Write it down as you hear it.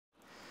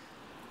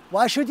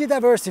Why should you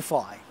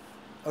diversify?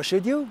 Or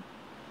should you?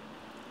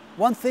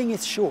 One thing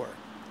is sure.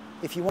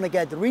 If you want to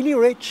get really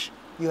rich,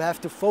 you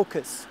have to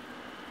focus.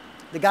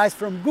 The guys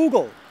from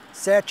Google,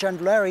 Sergey and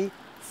Larry,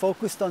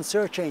 focused on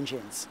search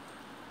engines.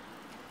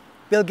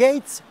 Bill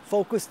Gates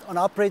focused on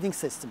operating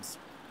systems.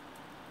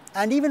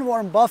 And even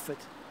Warren Buffett,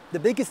 the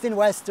biggest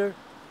investor,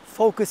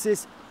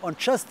 focuses on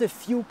just a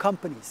few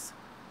companies.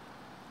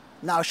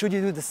 Now, should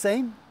you do the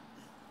same?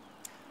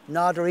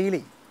 Not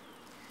really,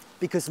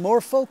 because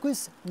more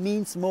focus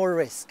means more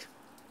risk.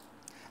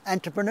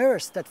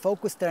 Entrepreneurs that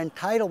focus their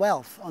entire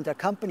wealth on their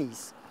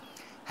companies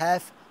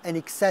have an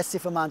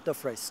excessive amount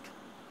of risk.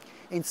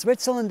 In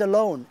Switzerland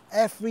alone,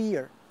 every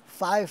year,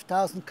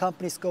 5,000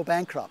 companies go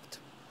bankrupt.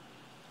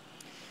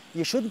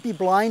 You shouldn't be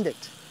blinded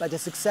by the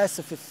success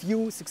of a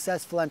few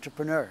successful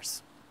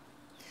entrepreneurs.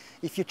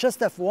 If you just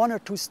have one or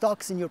two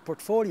stocks in your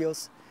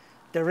portfolios,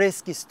 the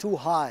risk is too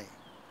high.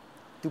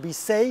 To be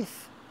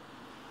safe,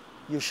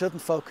 you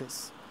shouldn't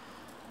focus.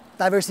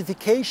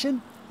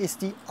 Diversification is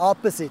the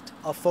opposite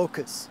of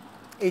focus.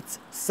 It's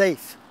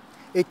safe.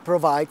 It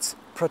provides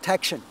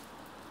protection.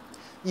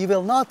 You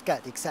will not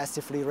get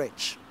excessively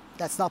rich.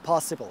 That's not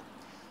possible.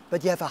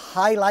 But you have a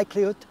high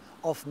likelihood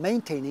of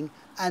maintaining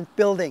and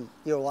building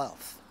your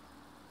wealth.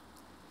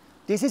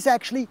 This is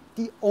actually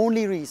the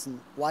only reason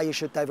why you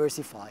should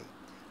diversify.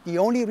 The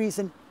only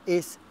reason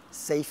is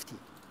safety.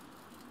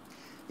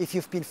 If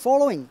you've been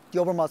following the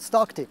Obermatt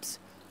stock tips,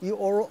 you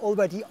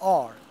already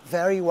are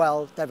very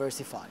well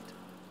diversified.